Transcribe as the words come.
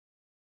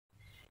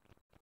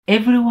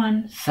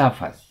Everyone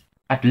suffers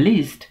at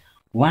least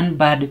one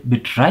bad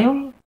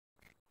betrayal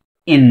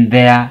in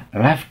their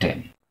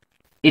lifetime.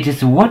 It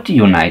is what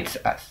unites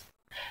us.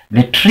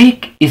 The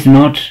trick is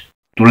not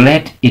to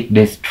let it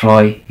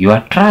destroy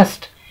your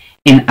trust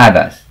in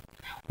others.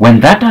 When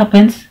that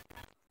happens,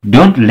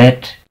 don't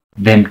let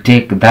them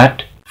take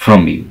that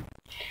from you.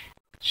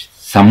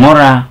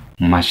 Samora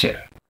Machel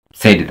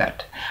said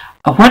that.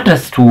 I want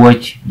us to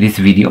watch this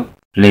video,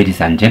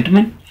 ladies and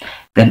gentlemen.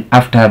 Then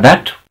after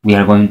that, we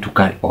are going to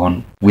carry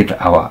on with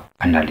our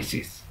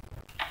analysis.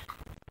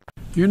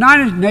 The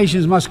United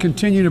Nations must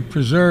continue to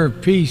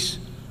preserve peace,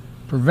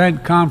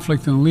 prevent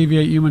conflict, and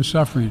alleviate human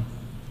suffering.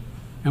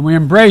 And we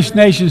embrace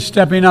nations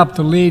stepping up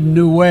to lead in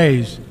new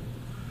ways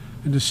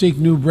and to seek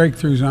new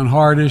breakthroughs on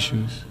hard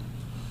issues.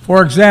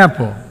 For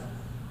example,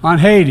 on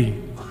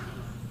Haiti,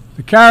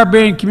 the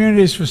Caribbean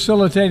community is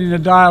facilitating a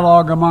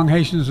dialogue among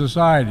Haitian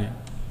society.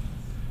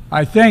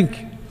 I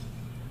think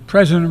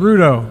President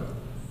Ruto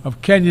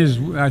of Kenya,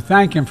 I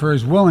thank him for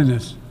his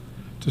willingness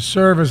to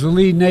serve as the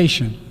lead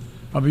nation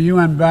of a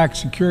UN-backed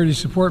security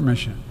support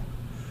mission.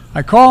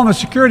 I call on the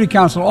Security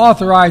Council to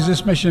authorize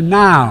this mission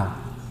now.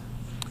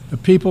 The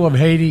people of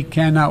Haiti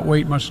cannot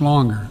wait much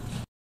longer.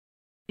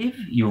 If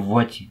you've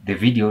watched the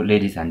video,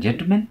 ladies and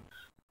gentlemen,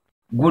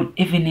 good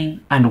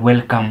evening and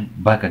welcome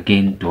back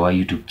again to our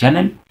YouTube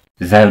channel,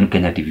 Zion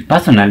Kenya TV.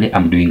 Personally,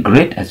 I'm doing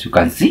great, as you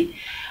can see,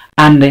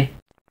 and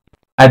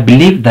I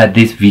believe that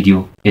this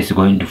video is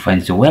going to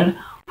find you well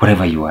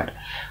wherever you are.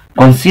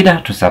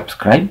 Consider to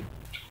subscribe,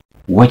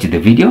 watch the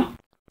video,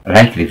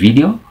 like the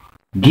video,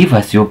 give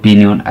us your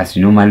opinion as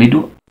you normally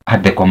do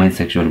at the comment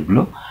section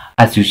below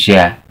as you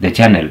share the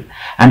channel.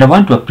 And I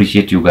want to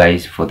appreciate you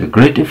guys for the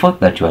great effort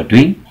that you are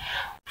doing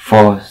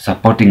for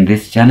supporting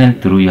this channel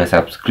through your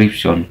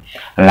subscription,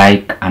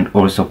 like, and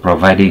also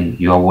providing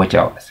your watch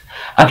hours.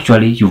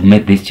 Actually, you've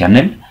made this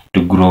channel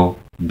to grow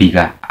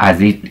bigger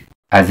as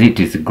it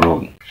is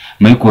growing.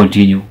 May you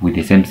continue with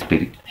the same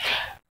spirit.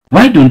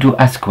 Why don't you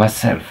ask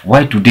yourself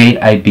why today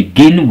I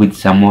begin with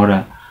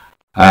Samora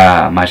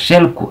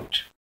Machel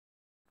quote?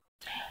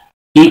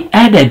 He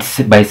added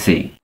by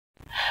saying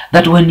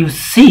that when you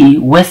see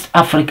West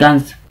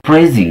Africans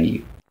praising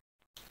you,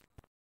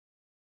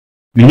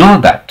 you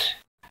know that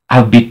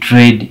I've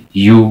betrayed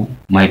you,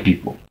 my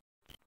people.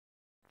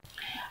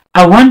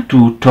 I want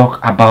to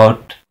talk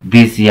about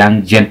this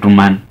young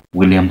gentleman,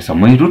 William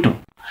Samoei Ruto,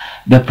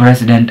 the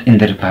president in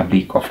the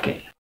Republic of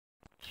Kenya.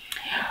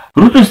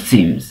 Ruto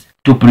seems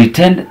to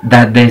pretend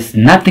that there's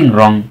nothing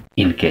wrong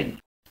in Kenya.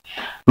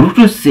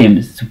 Ruto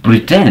seems to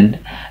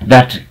pretend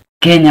that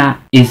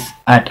Kenya is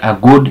at a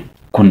good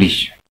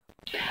condition.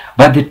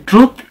 But the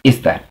truth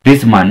is that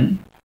this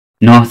man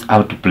knows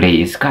how to play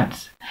his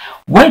cards.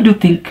 Why do you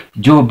think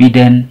Joe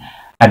Biden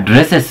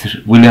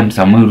addresses William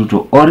Samoei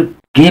Ruto or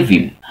gave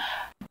him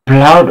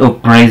cloud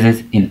of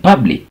praises in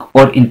public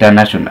or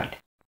internationally?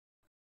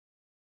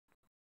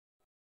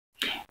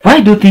 Why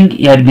do you think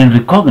he had been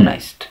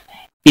recognized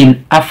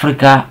in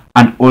Africa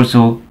and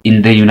also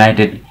in the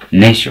United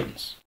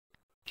Nations,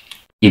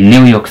 in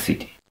New York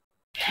City?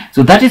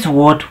 So that is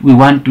what we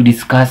want to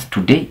discuss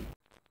today.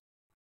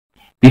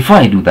 Before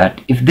I do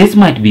that, if this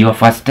might be your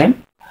first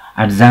time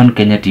at Zion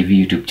Kenya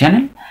TV YouTube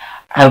channel,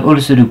 I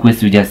also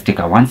request you just take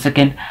a 1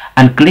 second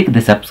and click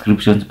the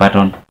subscriptions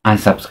button and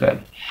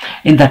subscribe.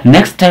 In that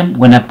next time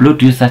when I upload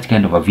to you such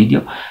kind of a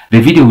video,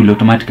 the video will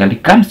automatically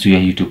come to your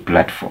YouTube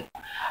platform.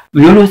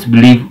 We always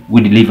believe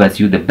we deliver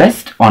you the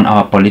best on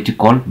our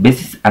political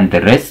basis and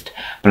the rest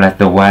plus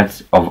the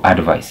words of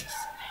advices.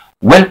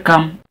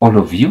 Welcome all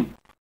of you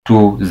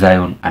to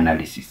Zion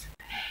Analysis.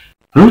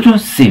 Ruto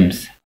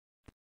seems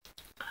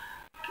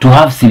to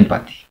have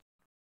sympathy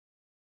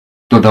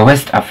to the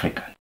West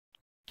African.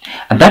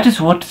 And that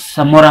is what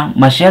Samora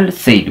Machel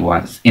said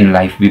once in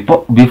life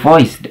before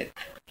his death.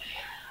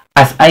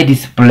 As I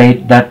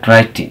displayed that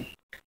writing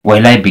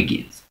while I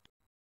begins.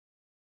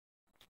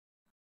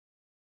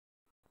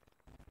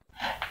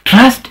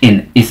 Trust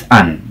in is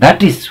earned.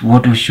 That is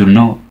what we should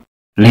know,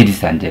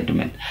 ladies and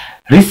gentlemen.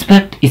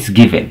 Respect is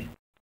given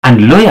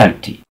and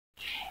loyalty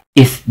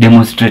is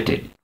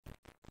demonstrated.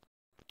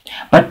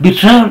 But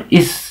betrayal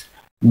is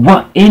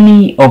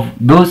any of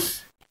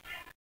those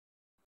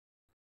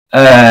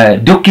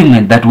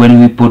documents that when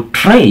we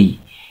portray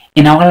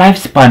in our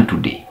lifespan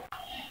today,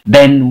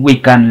 then we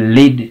can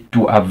lead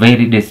to a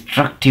very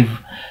destructive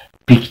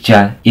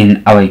picture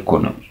in our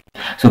economy.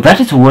 So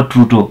that is what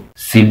Ruto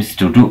seems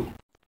to do.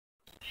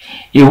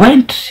 He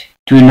went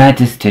to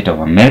United States of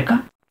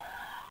America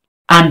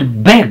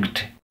and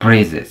begged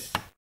praises.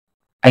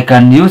 I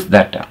can use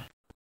that term.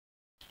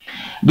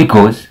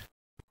 Because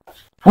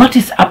what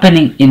is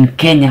happening in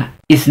Kenya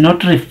is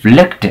not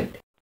reflected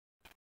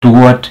to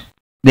what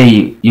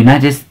the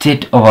United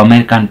States of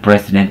American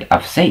president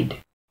have said.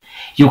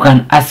 You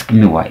can ask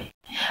me why.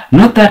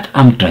 Not that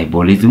I'm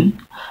tribalism,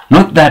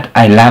 not that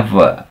I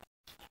love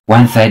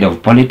one side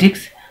of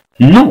politics,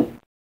 no.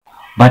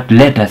 But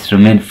let us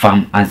remain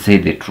firm and say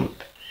the truth.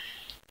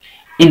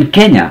 In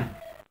Kenya,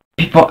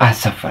 people are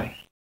suffering.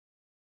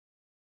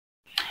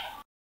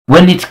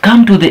 when it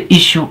comes to the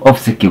issue of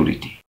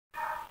security,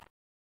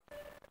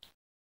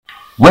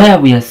 where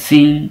we are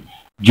seeing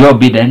Joe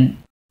Biden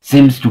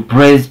seems to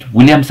praise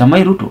William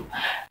Samoei Ruto,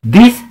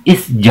 this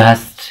is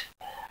just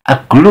a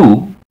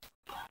clue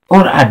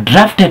or a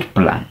drafted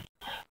plan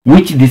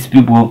which these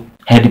people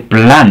had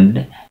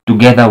planned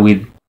together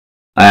with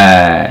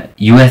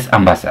US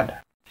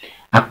ambassador,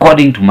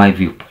 according to my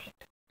viewpoint.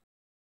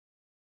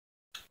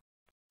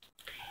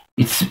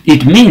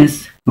 It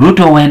means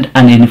Ruto went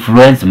and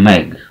influenced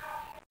Meg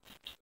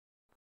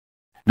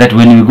that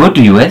when we go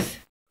to US,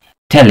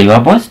 tell your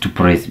boss to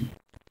praise me.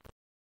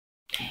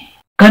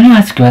 Can you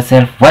ask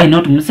yourself, why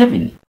not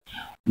Museveni?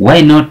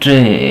 Why not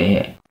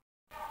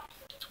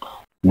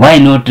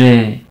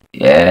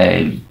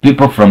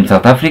people from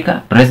South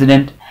Africa,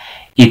 President,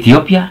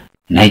 Ethiopia,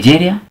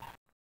 Nigeria,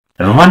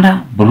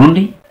 Rwanda,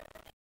 Burundi?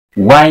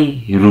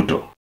 Why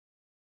Ruto?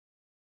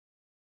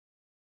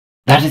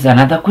 That is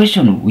another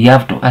question we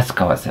have to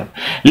ask ourselves.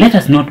 Let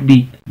us not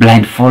be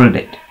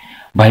blindfolded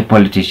by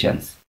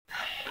politicians.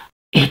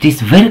 It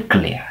is very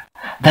clear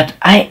that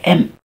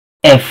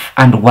IMF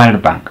and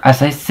World Bank,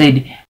 as I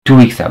said 2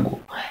 weeks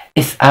ago,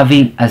 is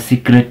having a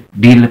secret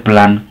deal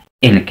plan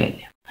in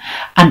Kenya.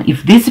 And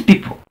if these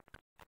people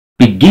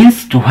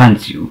begins to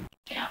hunt you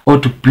or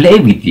to play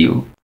with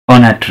you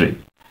on a trip,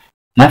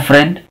 my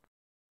friend,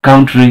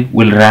 country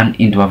will run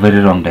into a very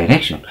wrong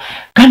direction.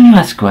 Can you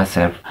ask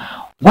yourself,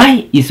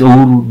 why is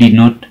Uhuru did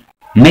not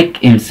make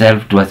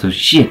himself to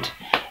associate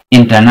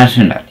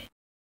internationally?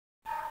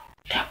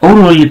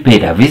 Uhuru only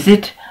paid a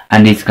visit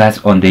and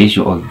discussed on the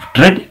issue of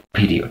trade,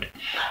 period.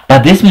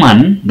 But this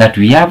man that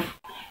we have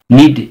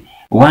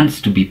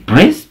wants to be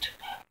praised,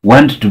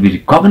 wants to be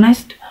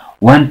recognized,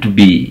 wants to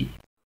be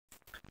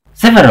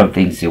several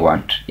things he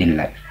wants in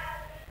life.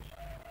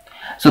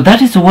 So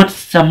that is what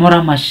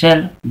Samora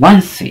Machel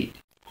once said,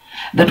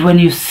 that when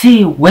you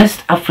see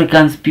West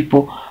Africans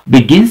people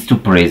begins to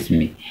praise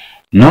me,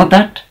 know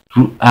that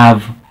I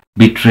have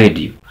betrayed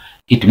you.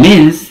 It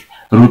means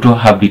Ruto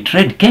have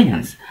betrayed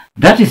Kenyans.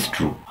 That is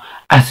true.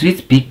 As we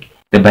speak,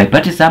 the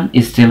bipartisan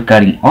is still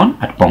carrying on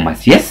at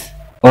Bomas. Yes?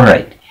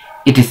 Alright.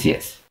 It is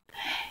yes.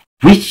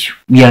 Which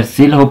we are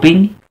still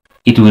hoping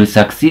it will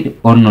succeed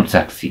or not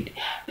succeed.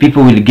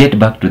 People will get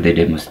back to the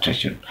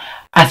demonstration.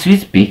 As we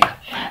speak,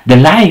 the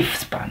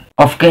lifespan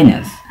of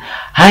Kenyans,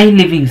 high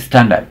living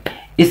standard,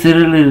 is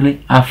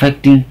really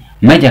affecting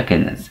major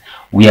Kenyans.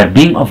 We are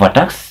being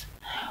overtaxed.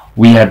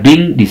 We are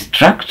being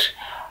distracted.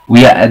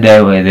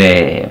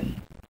 The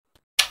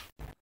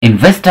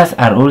investors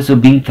are also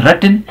being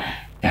threatened.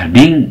 They are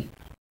being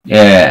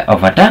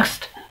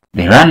overtaxed.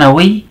 They run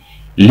away,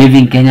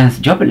 leaving Kenyans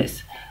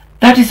jobless.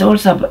 That is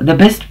also the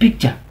best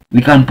picture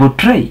we can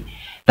portray,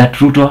 that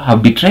Ruto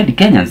have betrayed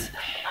Kenyans.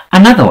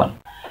 Another one,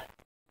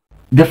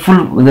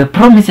 the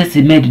promises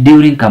he made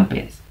during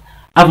campaigns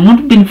have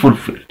not been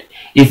fulfilled.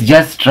 It's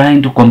just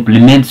trying to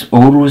complement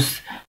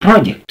Uhuru's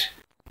project.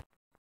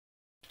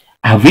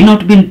 Have we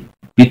not been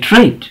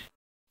betrayed?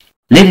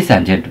 Ladies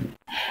and gentlemen,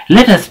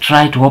 let us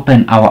try to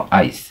open our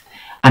eyes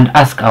and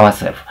ask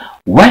ourselves,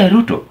 why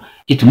Ruto?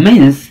 It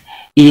means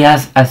he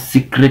has a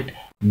secret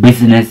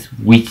business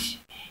which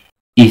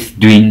is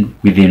doing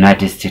with the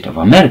United States of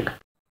America.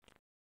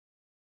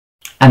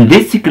 And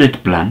this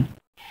secret plan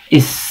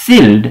is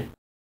sealed,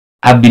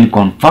 have been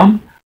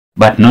confirmed,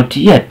 but not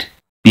yet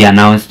be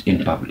announced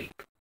in public.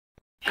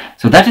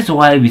 So that is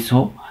why we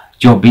saw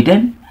Joe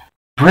Biden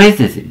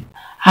praises him.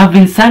 Have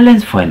been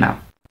silenced for enough.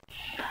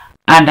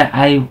 And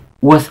I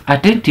was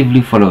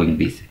attentively following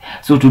this.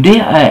 So today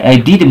I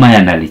did my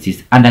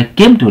analysis and I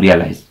came to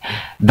realize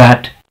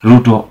that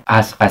Ruto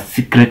has a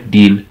secret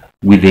deal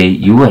with the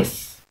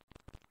US.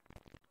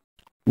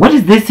 What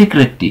is this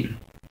secret deal?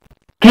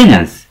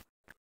 Kenyans,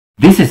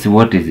 this is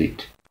what is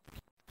it.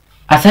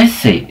 As I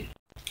said,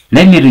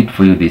 let me read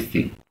for you this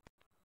thing.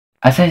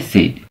 As I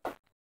said,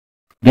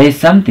 there is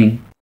something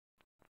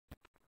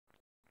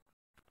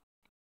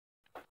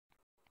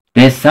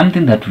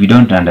that we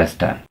don't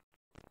understand.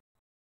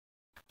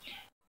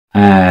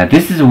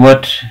 This is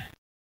what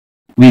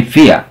we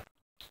fear.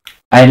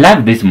 I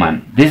love this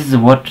man. This is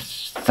what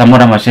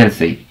Samora Machel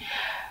said.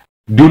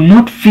 Do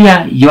not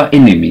fear your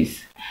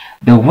enemies.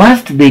 The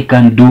worst they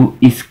can do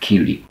is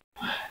kill you.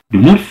 Do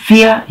not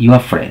fear your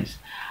friends.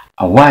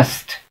 At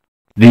worst,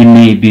 they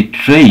may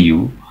betray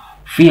you.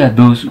 Fear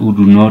those who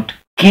do not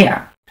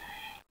care.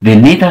 They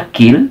neither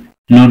kill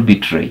nor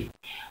betray,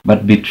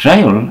 but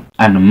betrayal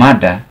and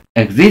murder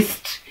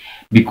exist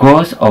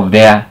because of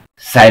their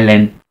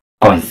silent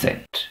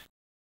consent.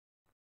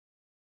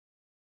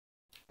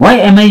 Why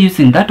am I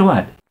using that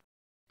word?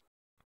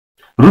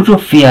 Ruto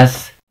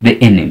fears the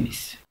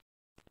enemies.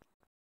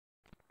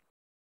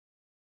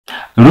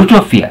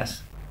 Ruto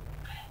fears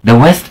the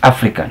West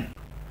African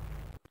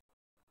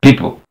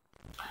people.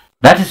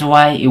 That is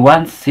why he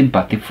wants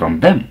sympathy from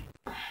them.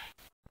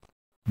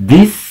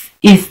 This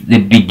is the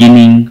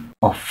beginning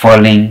of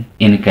falling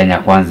in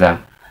Kenya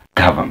Kwanza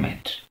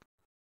government.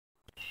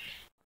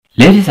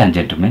 Ladies and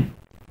gentlemen,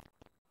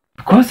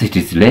 because it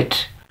is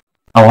late,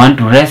 I want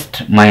to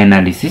rest my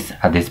analysis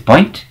at this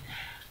point.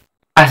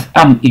 as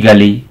I'm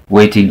eagerly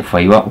waiting for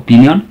your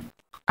opinion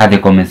at the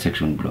comment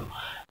section below.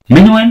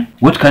 Meanwhile,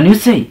 what can you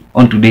say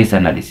on today's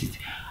analysis?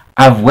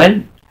 I've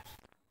well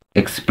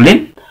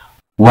explained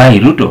why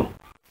Ruto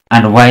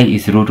and why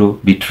is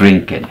Ruto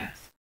betraying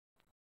Kenyans.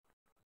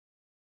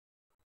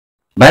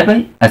 Bye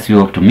bye, as we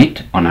hope to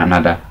meet on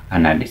another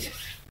analysis.